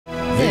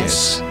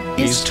This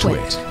is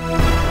TWiT.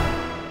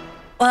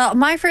 Well,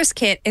 my first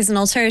kit is an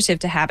alternative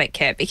to Habit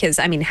Kit because,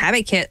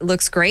 Habit Kit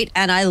looks great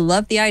and I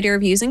love the idea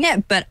of using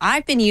it, but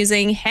I've been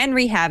using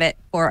Henry Habit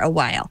for a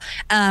while.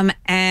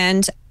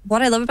 And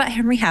what I love about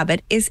Henry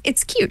Habit is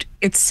it's cute.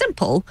 It's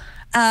simple,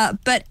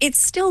 but it's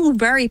still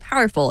very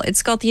powerful.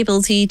 It's got the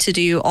ability to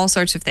do all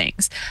sorts of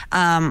things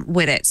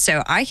with it.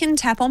 So I can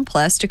tap on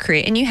plus to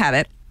create a new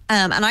habit,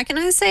 and I can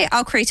either say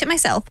I'll create it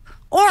myself,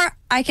 or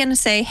I can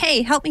say,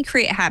 hey, help me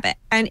create a habit.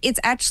 And it's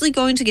actually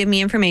going to give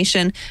me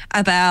information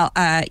about,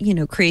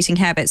 creating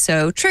habits.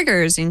 So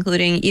triggers,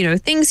 including,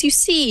 things you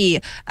see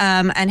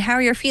and how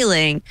you're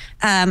feeling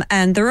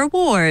and the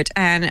reward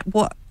and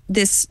what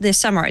this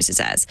summarizes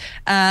as.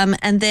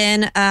 And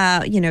then,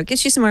 it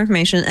gives you some more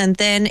information, and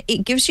then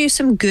it gives you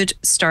some good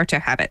starter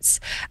habits.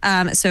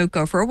 So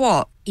go for a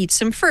walk, eat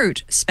some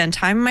fruit, spend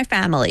time with my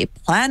family,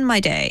 plan my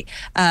day.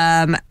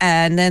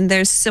 And then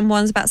there's some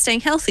ones about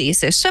staying healthy.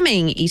 So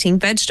swimming, eating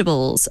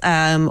vegetables,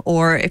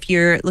 or if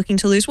you're looking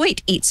to lose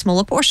weight, eat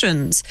smaller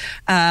portions,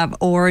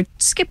 or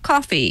skip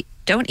coffee.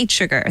 Don't eat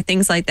sugar,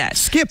 things like that.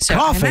 Skip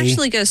coffee? I'm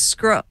actually going to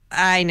scroll.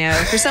 I know.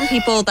 For some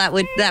people, that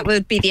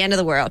would be the end of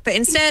the world. But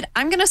instead,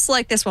 I'm going to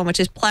select this one, which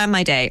is plan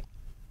my day.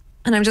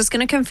 And I'm just going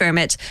to confirm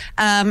it.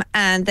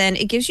 And then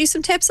it gives you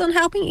some tips on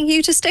helping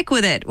you to stick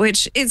with it,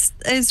 which is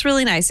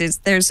really nice.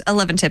 There's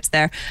 11 tips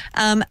there.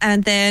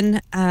 And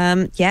then,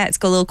 it's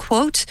got a little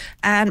quote.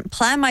 And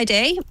plan my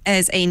day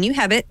as a new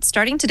habit,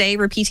 starting today,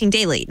 repeating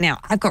daily. Now,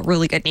 I've got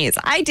really good news.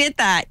 I did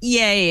that.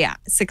 Yay.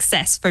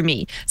 Success for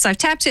me. So I've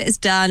tapped it, it's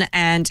done,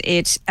 and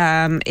it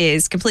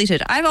is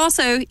completed. I've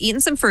also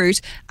eaten some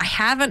fruit. I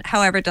haven't,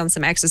 however, done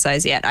some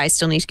exercise yet. I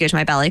still need to go to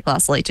my ballet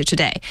class later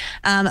today.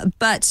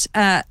 But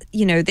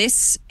this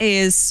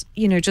is,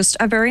 just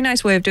a very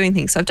nice way of doing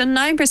things. So I've done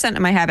 9%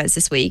 of my habits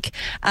this week.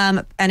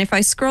 And if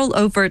I scroll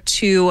over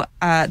to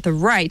the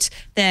right,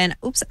 then,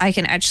 I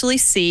can actually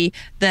see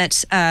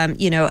that,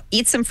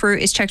 eat some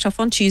fruit is checked off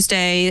on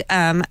Tuesday.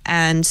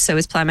 And so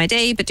is plan my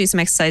day, but do some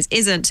exercise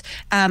isn't.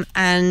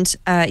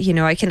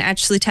 I can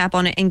actually tap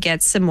on it and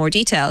get some more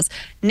details.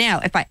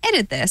 Now, if I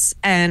edit this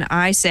and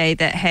I say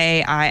that,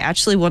 hey, I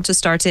actually want to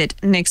start it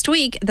next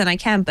week, then I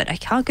can, but I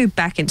can't go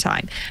back in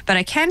time. But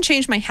I can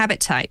change my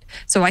habit type.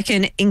 So I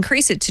can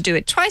increase it to do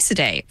it twice a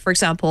day, for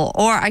example,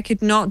 or I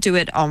could not do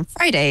it on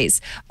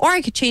Fridays, or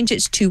I could change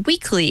it to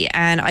weekly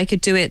and I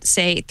could do it,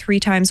 say, 3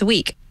 times a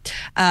week.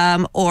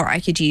 Or I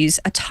could use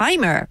a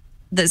timer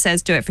that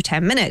says do it for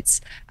 10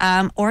 minutes,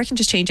 or I can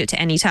just change it to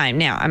any time.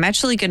 Now, I'm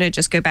actually going to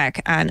just go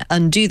back and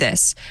undo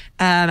this,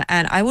 and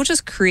I will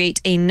just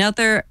create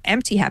another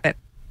empty habit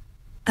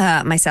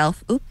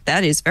myself.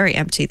 That is very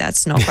empty.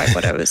 That's not quite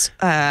what I was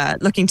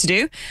looking to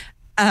do.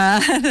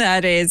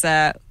 That is,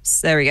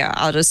 there we go.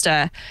 I'll just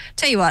tell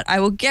you what, I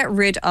will get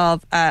rid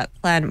of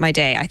plan my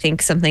day. I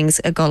think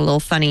something's got a little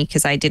funny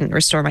because I didn't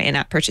restore my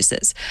in-app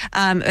purchases.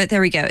 But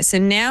there we go. So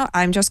now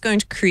I'm just going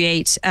to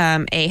create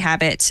a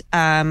habit,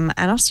 and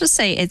I'll just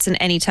say it's an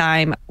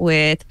anytime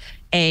with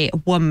a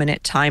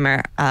 1-minute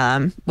timer,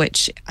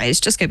 which is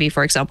just going to be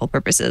for example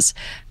purposes.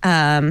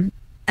 And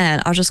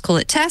I'll just call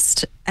it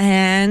test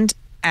and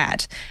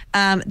add.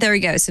 There we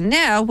go. So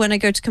now when I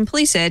go to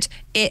complete it,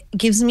 it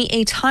gives me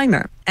a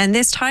timer, and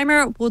this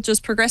timer will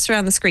just progress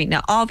around the screen.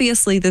 Now,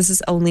 obviously this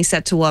is only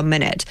set to 1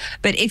 minute,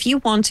 but if you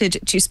wanted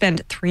to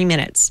spend 3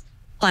 minutes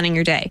planning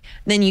your day,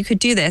 then you could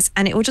do this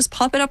and it will just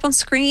pop it up on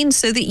screen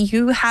so that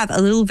you have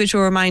a little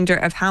visual reminder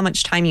of how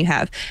much time you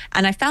have.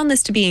 And I found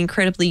this to be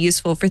incredibly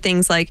useful for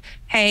things like,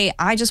 hey,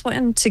 I just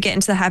wanted to get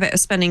into the habit of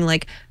spending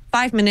like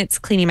 5 minutes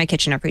cleaning my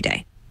kitchen every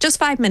day. Just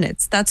 5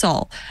 minutes, that's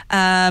all.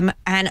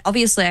 And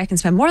obviously I can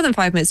spend more than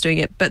 5 minutes doing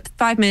it, but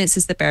 5 minutes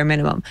is the bare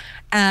minimum.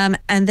 And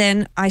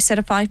then I set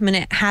a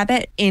 5-minute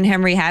habit in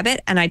Henry Habit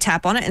and I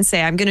tap on it and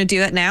say, I'm going to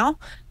do it now.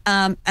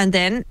 And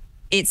then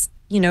it's,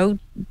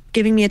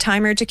 giving me a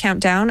timer to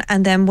count down.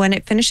 And then when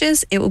it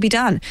finishes, it will be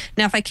done.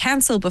 Now, if I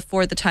cancel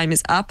before the time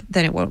is up,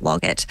 then it won't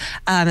log it.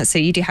 So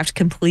you do have to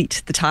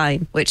complete the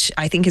time, which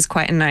I think is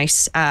quite a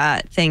nice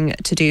thing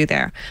to do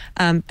there.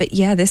 But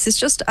yeah, this is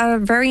just a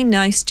very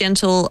nice,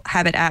 gentle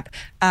habit app.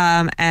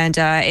 And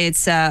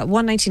it's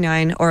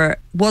 $1.99 or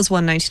was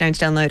 $1.99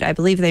 to download. I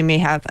believe they may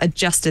have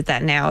adjusted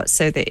that now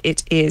so that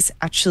it is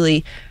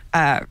actually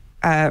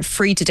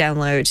free to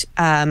download,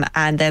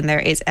 and then there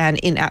is an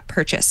in-app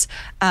purchase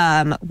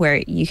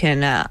where you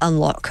can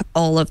unlock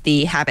all of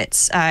the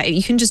habits.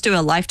 You can just do a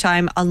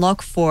lifetime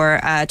unlock for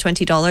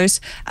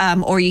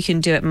 $20, or you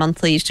can do it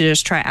monthly to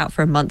just try it out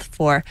for a month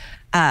for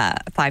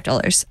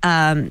 $5.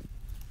 And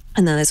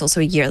then there's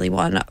also a yearly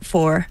one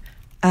for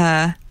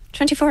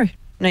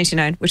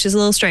 $24.99, which is a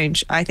little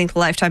strange. I think the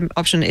lifetime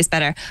option is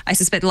better. I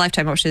suspect the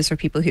lifetime option is for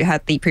people who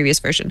had the previous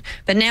version.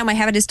 But now my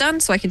habit is done,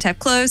 so I can tap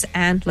close,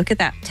 and look at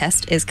that.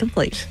 Test is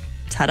complete.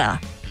 Ta-da.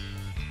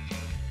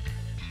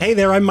 Hey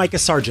there, I'm Micah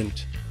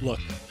Sargent. Look,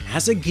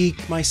 as a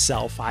geek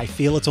myself, I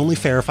feel it's only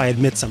fair if I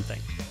admit something.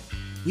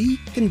 We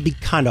can be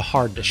kind of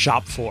hard to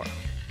shop for.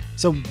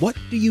 So what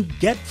do you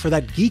get for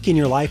that geek in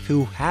your life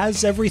who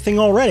has everything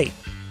already?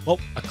 Well,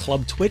 a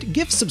Club TWiT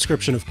gift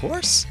subscription, of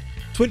course.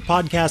 TWiT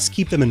podcasts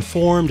keep them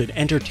informed and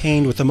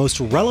entertained with the most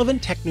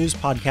relevant tech news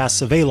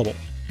podcasts available.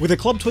 With a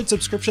Club TWiT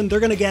subscription,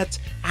 they're going to get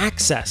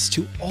access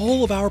to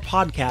all of our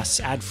podcasts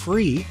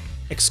ad-free,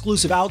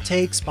 exclusive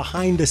outtakes,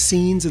 behind the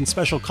scenes and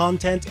special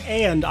content,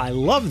 and I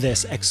love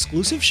this,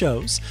 exclusive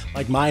shows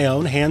like my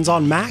own Hands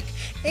on Mac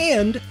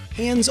and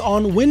Hands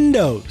on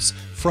Windows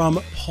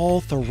from Paul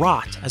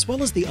Thurrott, as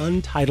well as the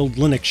Untitled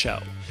Linux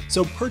Show.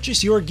 So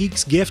purchase your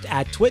geek's gift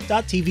at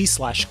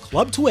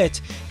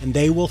twit.tv/clubtwit, and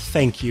they will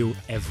thank you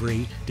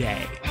every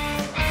day.